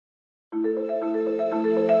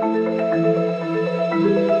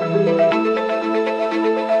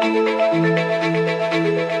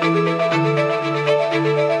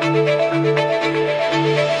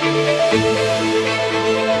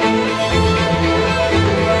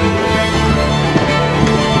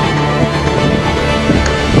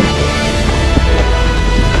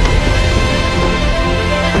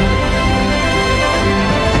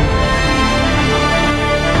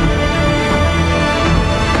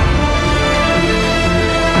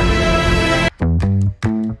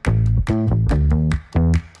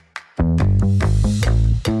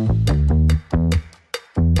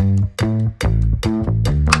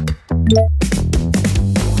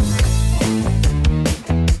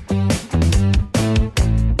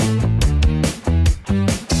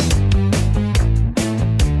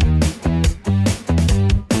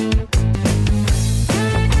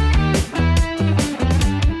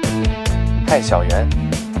小圆。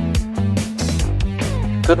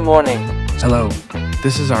Good morning. Hello.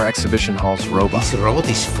 This is our exhibition hall's robot. This robot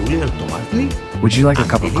is fully automatic? Would you like a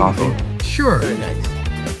cup of coffee? Sure. Very nice.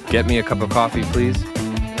 Get me a cup of coffee, please.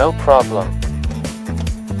 No problem.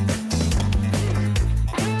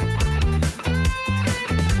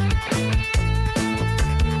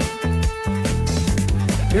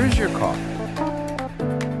 Here's your coffee.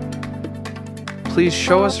 Please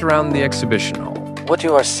show us around the exhibition hall. What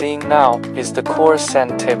you are seeing now is the core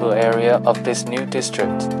sand table area of this new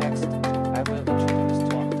district. Next, I will introduce to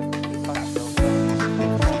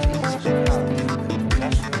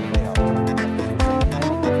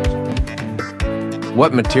the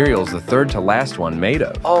What material is the third to last one made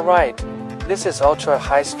of? All right, this is ultra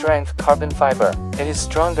high strength carbon fiber. It is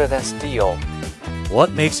stronger than steel.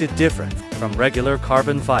 What makes it different from regular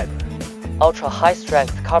carbon fiber?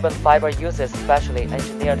 Ultra-high-strength carbon fiber uses specially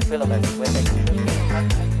engineered filaments with extremely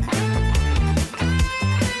high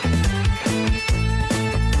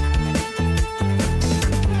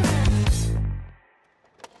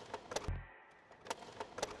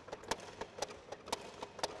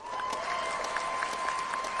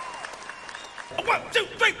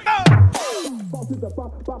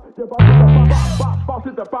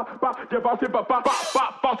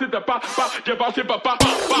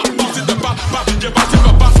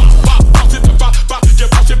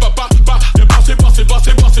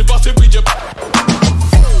Boss it,